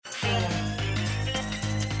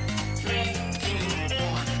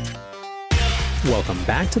Welcome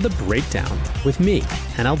back to The Breakdown with me,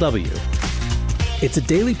 NLW. It's a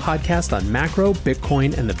daily podcast on macro,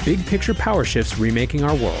 Bitcoin, and the big picture power shifts remaking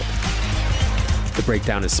our world. The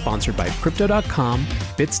Breakdown is sponsored by Crypto.com,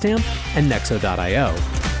 Bitstamp, and Nexo.io,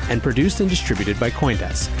 and produced and distributed by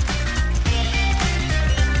CoinDesk.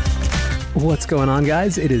 What's going on,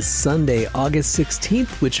 guys? It is Sunday, August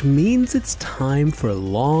 16th, which means it's time for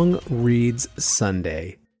Long Reads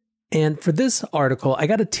Sunday. And for this article, I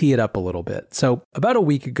got to tee it up a little bit. So about a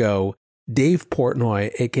week ago, Dave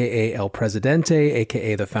Portnoy, aka El Presidente,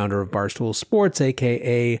 aka the founder of Barstool Sports,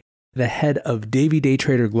 aka the head of Davey Day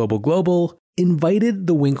Trader Global, invited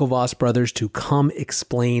the Winklevoss brothers to come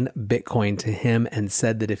explain Bitcoin to him and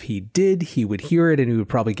said that if he did, he would hear it and he would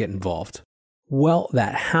probably get involved. Well,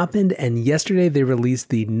 that happened, and yesterday they released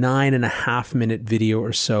the 9.5-minute video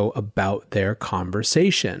or so about their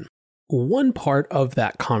conversation. One part of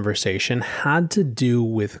that conversation had to do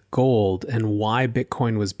with gold and why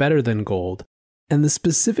Bitcoin was better than gold, and the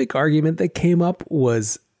specific argument that came up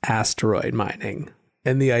was asteroid mining,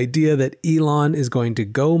 and the idea that Elon is going to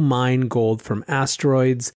go mine gold from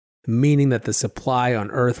asteroids, meaning that the supply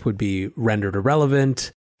on Earth would be rendered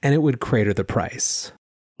irrelevant, and it would crater the price.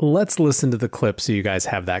 Let's listen to the clip so you guys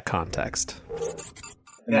have that context.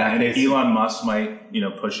 Yeah, and Elon Musk might,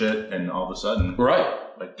 push it, and all of a sudden, right?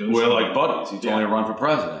 We're like buddies. He's only run for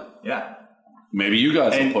president. Yeah. Maybe you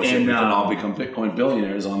guys will push it. We can all become Bitcoin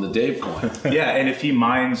billionaires on the Dave coin. Yeah, and if he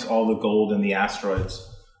mines all the gold in the asteroids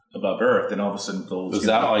above Earth, then all of a sudden gold is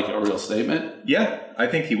that like a real statement? Yeah, I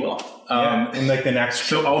think he will. In like the next.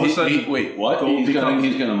 So all of a sudden, wait, what? He's going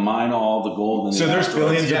to mine all the gold in the asteroids. So there's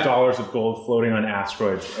billions of dollars of gold floating on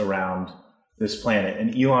asteroids around this planet,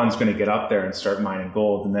 and Elon's going to get up there and start mining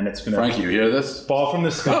gold, and then it's going to Frank, you hear this? Fall from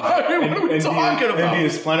the sky and be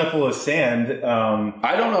as plentiful as sand.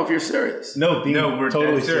 I don't know if you're serious. No, we're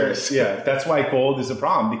totally serious. Yeah, that's why gold is a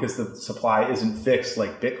problem, because the supply isn't fixed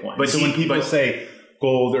like Bitcoin. But when people say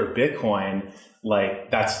gold or Bitcoin,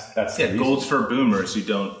 like that's gold's for boomers who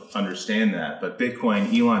don't understand that. But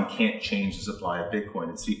Bitcoin, Elon can't change the supply of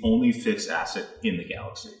Bitcoin. It's the only fixed asset in the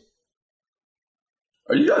galaxy.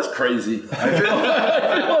 Are you guys crazy? I feel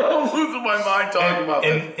like I'm losing my mind talking about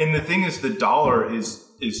this. And the thing is, the dollar is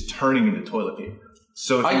turning into toilet paper.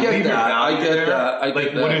 So if I get that.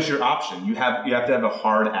 What is your option? You have to have a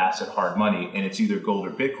hard asset, hard money, and it's either gold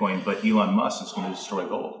or Bitcoin. But Elon Musk is going to destroy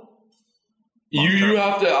gold. You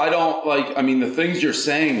have to. I don't like. I mean, the things you're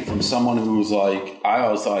saying from someone who's like, I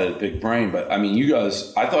always thought I had a big brain, but I mean, you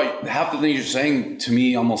guys. I thought half the things you're saying to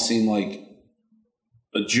me almost seem like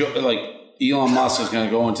a joke. Like Elon Musk is going to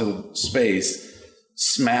go into the space,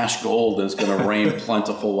 smash gold, and it's going to rain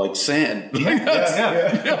plentiful like sand. Like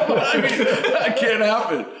I mean, that can't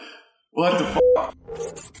happen. What the fuck?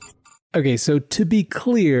 Okay, so to be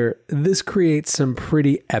clear, this creates some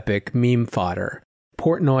pretty epic meme fodder.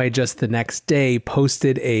 Portnoy just the next day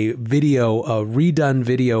posted a redone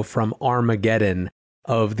video from Armageddon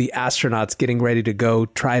of the astronauts getting ready to go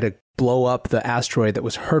try to blow up the asteroid that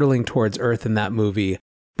was hurtling towards Earth in that movie,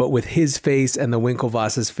 but with his face and the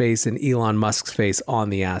Winklevoss's face and Elon Musk's face on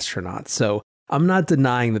the astronauts. So I'm not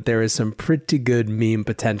denying that there is some pretty good meme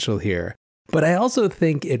potential here. But I also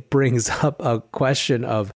think it brings up a question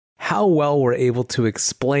of how well we're able to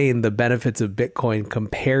explain the benefits of Bitcoin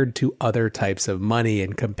compared to other types of money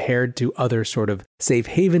and compared to other sort of safe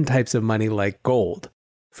haven types of money like gold.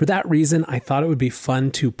 For that reason, I thought it would be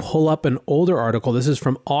fun to pull up an older article. This is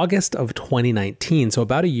from August of 2019, so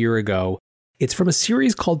about a year ago. It's from a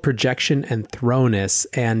series called Projection and Throwness,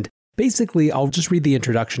 and basically I'll just read the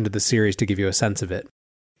introduction to the series to give you a sense of it.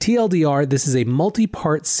 TLDR, this is a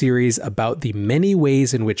multi-part series about the many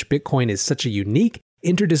ways in which Bitcoin is such a unique,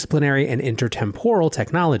 interdisciplinary, and intertemporal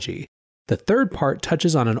technology. The third part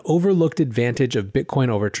touches on an overlooked advantage of Bitcoin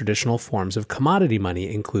over traditional forms of commodity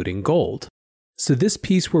money, including gold. So this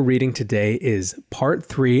piece we're reading today is part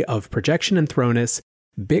 3 of Projection and Throwness.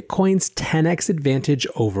 Bitcoin's 10x advantage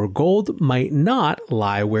over gold might not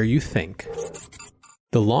lie where you think.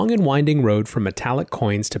 The long and winding road from metallic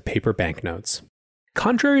coins to paper banknotes.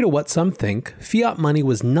 Contrary to what some think, fiat money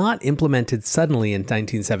was not implemented suddenly in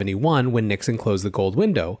 1971 when Nixon closed the gold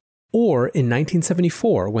window, or in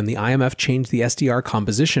 1974 when the IMF changed the SDR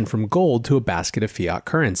composition from gold to a basket of fiat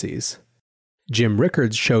currencies. Jim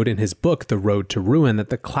Rickards showed in his book The Road to Ruin that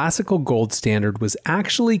the classical gold standard was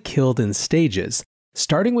actually killed in stages,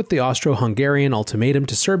 starting with the Austro-Hungarian ultimatum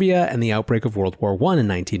to Serbia and the outbreak of World War I in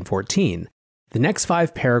 1914. The next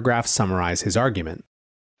 5 paragraphs summarize his argument.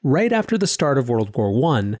 Right after the start of World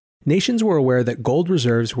War I, nations were aware that gold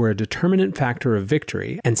reserves were a determinant factor of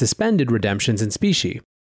victory and suspended redemptions in specie.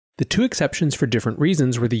 The two exceptions for different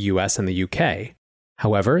reasons were the US and the UK.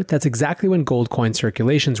 However, that's exactly when gold coin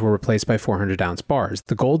circulations were replaced by 400-ounce bars,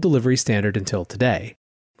 the gold delivery standard until today.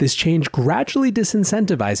 This change gradually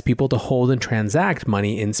disincentivized people to hold and transact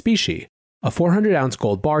money in specie. A 400-ounce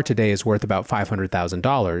gold bar today is worth about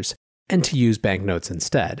 $500,000, and to use banknotes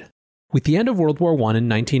instead. With the end of World War I in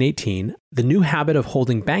 1918, the new habit of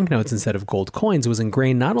holding banknotes instead of gold coins was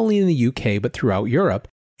ingrained not only in the UK but throughout Europe,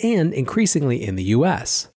 and increasingly in the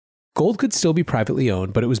US. Gold could still be privately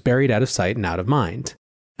owned, but it was buried out of sight and out of mind.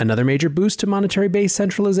 Another major boost to monetary-based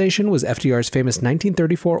centralization was FDR's famous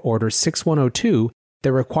 1934 Order 6102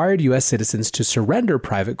 that required US citizens to surrender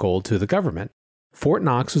private gold to the government. Fort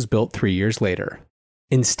Knox was built 3 years later.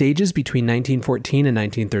 In stages between 1914 and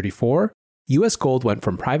 1934, US gold went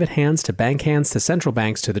from private hands to bank hands to central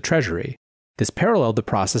banks to the Treasury. This paralleled the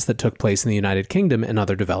process that took place in the United Kingdom and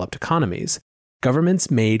other developed economies. Governments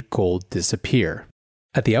made gold disappear.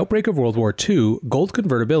 At the outbreak of World War II, gold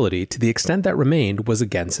convertibility, to the extent that remained, was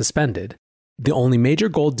again suspended. The only major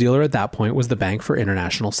gold dealer at that point was the Bank for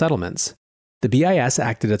International Settlements. The BIS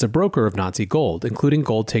acted as a broker of Nazi gold, including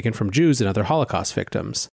gold taken from Jews and other Holocaust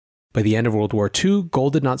victims. By the end of World War II,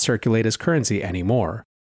 gold did not circulate as currency anymore.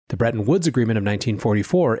 The Bretton Woods Agreement of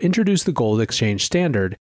 1944 introduced the gold exchange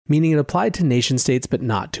standard, meaning it applied to nation-states but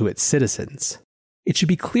not to its citizens. It should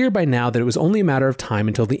be clear by now that it was only a matter of time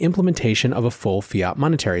until the implementation of a full fiat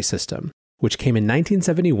monetary system, which came in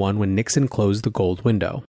 1971 when Nixon closed the gold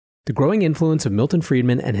window. The growing influence of Milton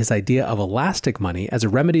Friedman and his idea of elastic money as a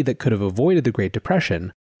remedy that could have avoided the Great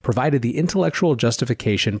Depression provided the intellectual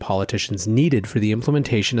justification politicians needed for the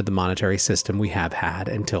implementation of the monetary system we have had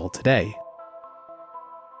until today.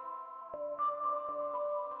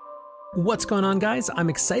 What's going on, guys? I'm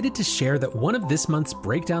excited to share that one of this month's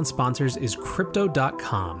breakdown sponsors is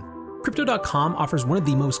Crypto.com. Crypto.com offers one of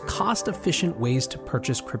the most cost-efficient ways to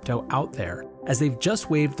purchase crypto out there, as they've just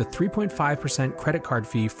waived the 3.5% credit card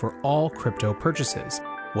fee for all crypto purchases.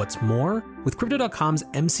 What's more, with Crypto.com's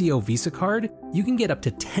MCO Visa card, you can get up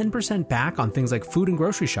to 10% back on things like food and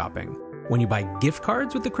grocery shopping. When you buy gift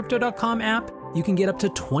cards with the Crypto.com app, you can get up to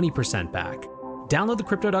 20% back. Download the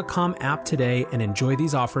Crypto.com app today and enjoy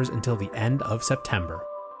these offers until the end of September.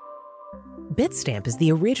 Bitstamp is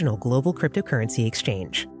the original global cryptocurrency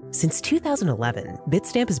exchange. Since 2011,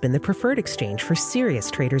 Bitstamp has been the preferred exchange for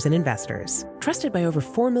serious traders and investors. Trusted by over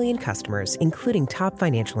 4 million customers, including top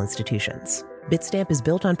financial institutions. Bitstamp is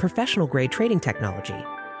built on professional-grade trading technology.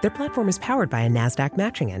 Their platform is powered by a NASDAQ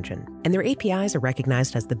matching engine, and their APIs are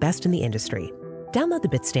recognized as the best in the industry. Download the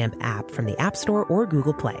Bitstamp app from the App Store or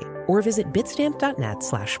Google Play, or visit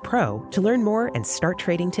bitstamp.net/pro to learn more and start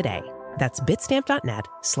trading today. That's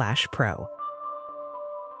bitstamp.net/pro.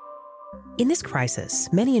 In this crisis,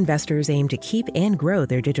 many investors aim to keep and grow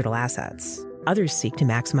their digital assets. Others seek to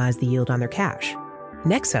maximize the yield on their cash.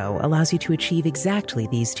 Nexo allows you to achieve exactly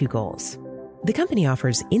these two goals. The company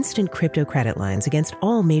offers instant crypto credit lines against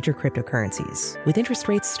all major cryptocurrencies, with interest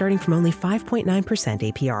rates starting from only 5.9%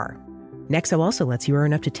 APR. Nexo also lets you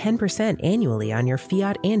earn up to 10% annually on your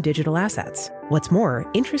fiat and digital assets. What's more,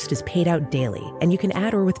 interest is paid out daily, and you can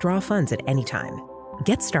add or withdraw funds at any time.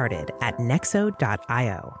 Get started at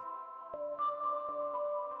nexo.io.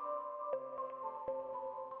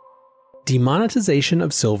 Demonetization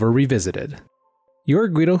of silver revisited.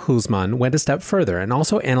 Jörg Guido Hülsmann went a step further and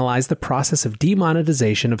also analyzed the process of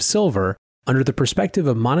demonetization of silver under the perspective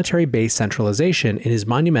of monetary-based centralization in his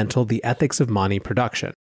monumental The Ethics of Money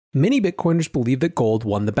Production. Many Bitcoiners believe that gold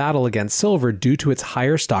won the battle against silver due to its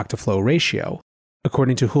higher stock-to-flow ratio.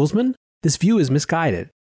 According to Hülsmann, this view is misguided.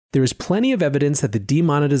 There is plenty of evidence that the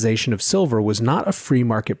demonetization of silver was not a free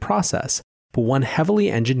market process, but one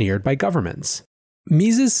heavily engineered by governments.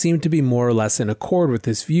 Mises seemed to be more or less in accord with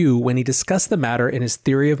this view when he discussed the matter in his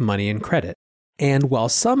Theory of Money and Credit. And while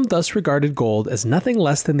some thus regarded gold as nothing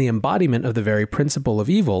less than the embodiment of the very principle of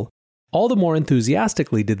evil, all the more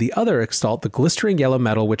enthusiastically did the other extol the glistering yellow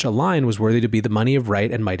metal which alone was worthy to be the money of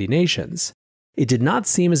right and mighty nations. It did not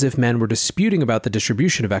seem as if men were disputing about the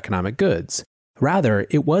distribution of economic goods. Rather,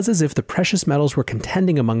 it was as if the precious metals were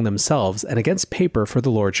contending among themselves and against paper for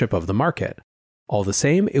the lordship of the market. All the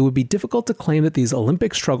same, it would be difficult to claim that these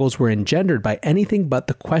Olympic struggles were engendered by anything but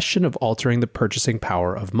the question of altering the purchasing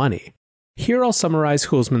power of money. Here I'll summarize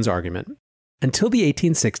Hülsmann's argument. Until the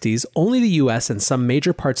 1860s, only the US and some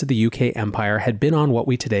major parts of the UK Empire had been on what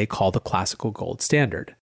we today call the classical gold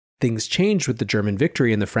standard. Things changed with the German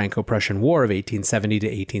victory in the Franco-Prussian War of 1870 to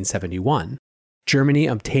 1871. Germany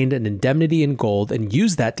obtained an indemnity in gold and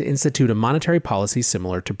used that to institute a monetary policy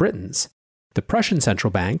similar to Britain's. The Prussian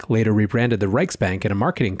central bank, later rebranded the Reichsbank in a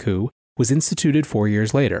marketing coup, was instituted 4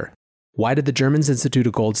 years later. Why did the Germans institute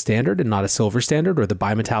a gold standard and not a silver standard or the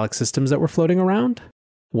bimetallic systems that were floating around?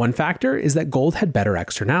 One factor is that gold had better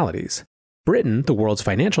externalities. Britain, the world's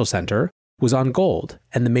financial center, was on gold,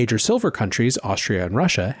 and the major silver countries, Austria and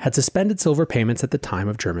Russia, had suspended silver payments at the time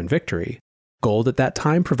of German victory. Gold at that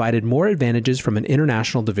time provided more advantages from an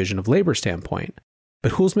international division of labor standpoint.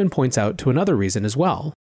 But Hulsman points out to another reason as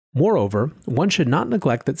well. Moreover, one should not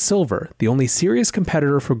neglect that silver, the only serious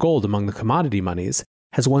competitor for gold among the commodity monies,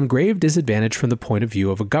 has one grave disadvantage from the point of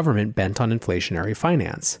view of a government bent on inflationary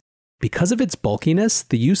finance. Because of its bulkiness,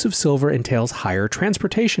 the use of silver entails higher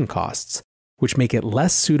transportation costs, which make it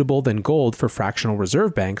less suitable than gold for fractional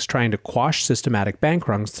reserve banks trying to quash systematic bank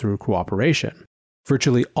runs through cooperation.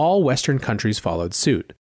 Virtually all Western countries followed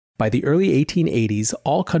suit. By the early 1880s,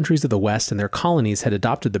 all countries of the West and their colonies had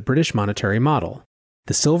adopted the British monetary model.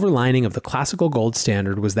 The silver lining of the classical gold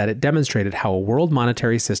standard was that it demonstrated how a world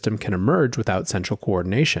monetary system can emerge without central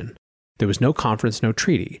coordination. There was no conference, no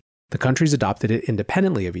treaty. The countries adopted it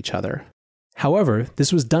independently of each other. However,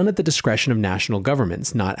 this was done at the discretion of national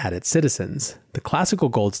governments, not at its citizens. The classical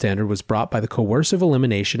gold standard was brought by the coercive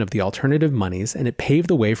elimination of the alternative monies, and it paved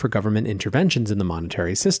the way for government interventions in the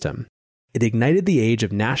monetary system. It ignited the age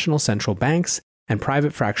of national central banks and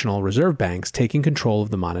private fractional reserve banks taking control of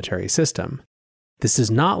the monetary system. This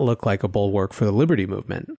does not look like a bulwark for the liberty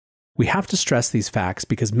movement. We have to stress these facts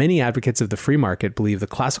because many advocates of the free market believe the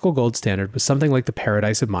classical gold standard was something like the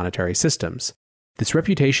paradise of monetary systems. This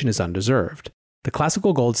reputation is undeserved. The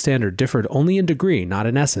classical gold standard differed only in degree, not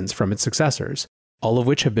in essence, from its successors, all of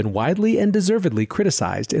which have been widely and deservedly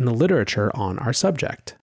criticized in the literature on our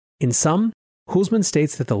subject. In sum, Hulsman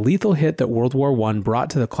states that the lethal hit that World War I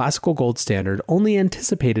brought to the classical gold standard only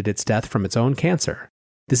anticipated its death from its own cancer.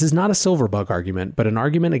 This is not a silver bug argument, but an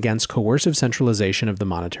argument against coercive centralization of the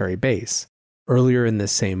monetary base. Earlier in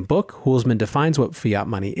this same book, Hulsman defines what fiat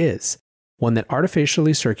money is, one that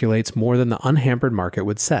artificially circulates more than the unhampered market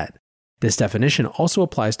would set. This definition also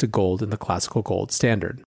applies to gold in the classical gold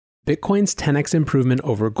standard. Bitcoin's 10x improvement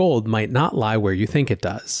over gold might not lie where you think it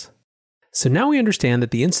does. So now we understand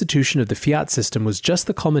that the institution of the fiat system was just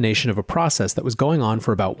the culmination of a process that was going on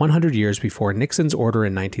for about 100 years before Nixon's order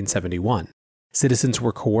in 1971. Citizens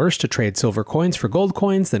were coerced to trade silver coins for gold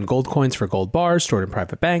coins, then gold coins for gold bars stored in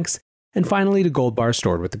private banks, and finally to gold bars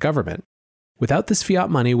stored with the government. Without this fiat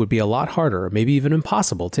money, it would be a lot harder, or maybe even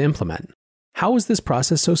impossible, to implement. How was this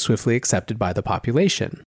process so swiftly accepted by the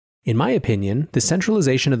population? In my opinion, the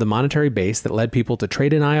centralization of the monetary base that led people to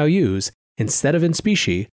trade in IOUs, instead of in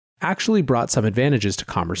specie, actually brought some advantages to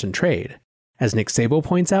commerce and trade. As Nick Szabo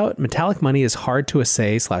points out, metallic money is hard to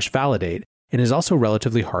assay/validate, and is also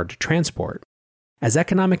relatively hard to transport. As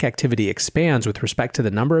economic activity expands with respect to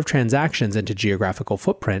the number of transactions and to geographical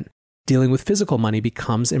footprint, dealing with physical money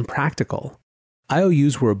becomes impractical.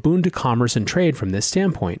 IOUs were a boon to commerce and trade from this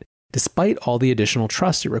standpoint, despite all the additional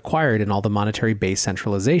trust it required and all the monetary base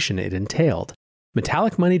centralization it entailed.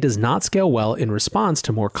 Metallic money does not scale well in response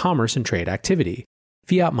to more commerce and trade activity.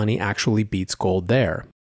 Fiat money actually beats gold there.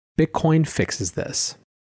 Bitcoin fixes this.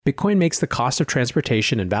 Bitcoin makes the cost of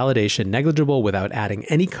transportation and validation negligible without adding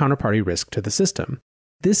any counterparty risk to the system.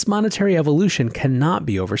 This monetary evolution cannot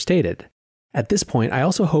be overstated. At this point, I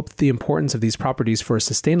also hope that the importance of these properties for a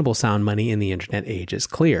sustainable sound money in the internet age is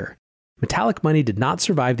clear. Metallic money did not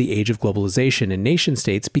survive the age of globalization in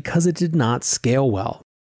nation-states because it did not scale well.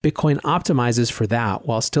 Bitcoin optimizes for that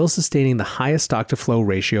while still sustaining the highest stock-to-flow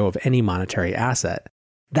ratio of any monetary asset.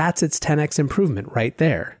 That's its 10x improvement right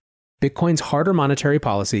there. Bitcoin's harder monetary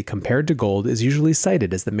policy compared to gold is usually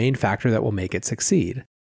cited as the main factor that will make it succeed.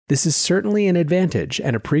 This is certainly an advantage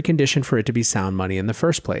and a precondition for it to be sound money in the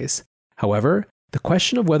first place. However, the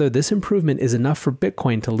question of whether this improvement is enough for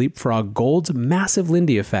Bitcoin to leapfrog gold's massive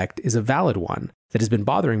Lindy effect is a valid one that has been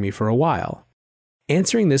bothering me for a while.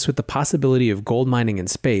 Answering this with the possibility of gold mining in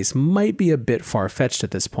space might be a bit far-fetched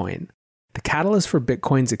at this point. The catalyst for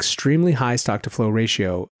Bitcoin's extremely high stock-to-flow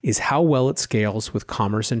ratio is how well it scales with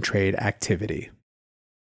commerce and trade activity.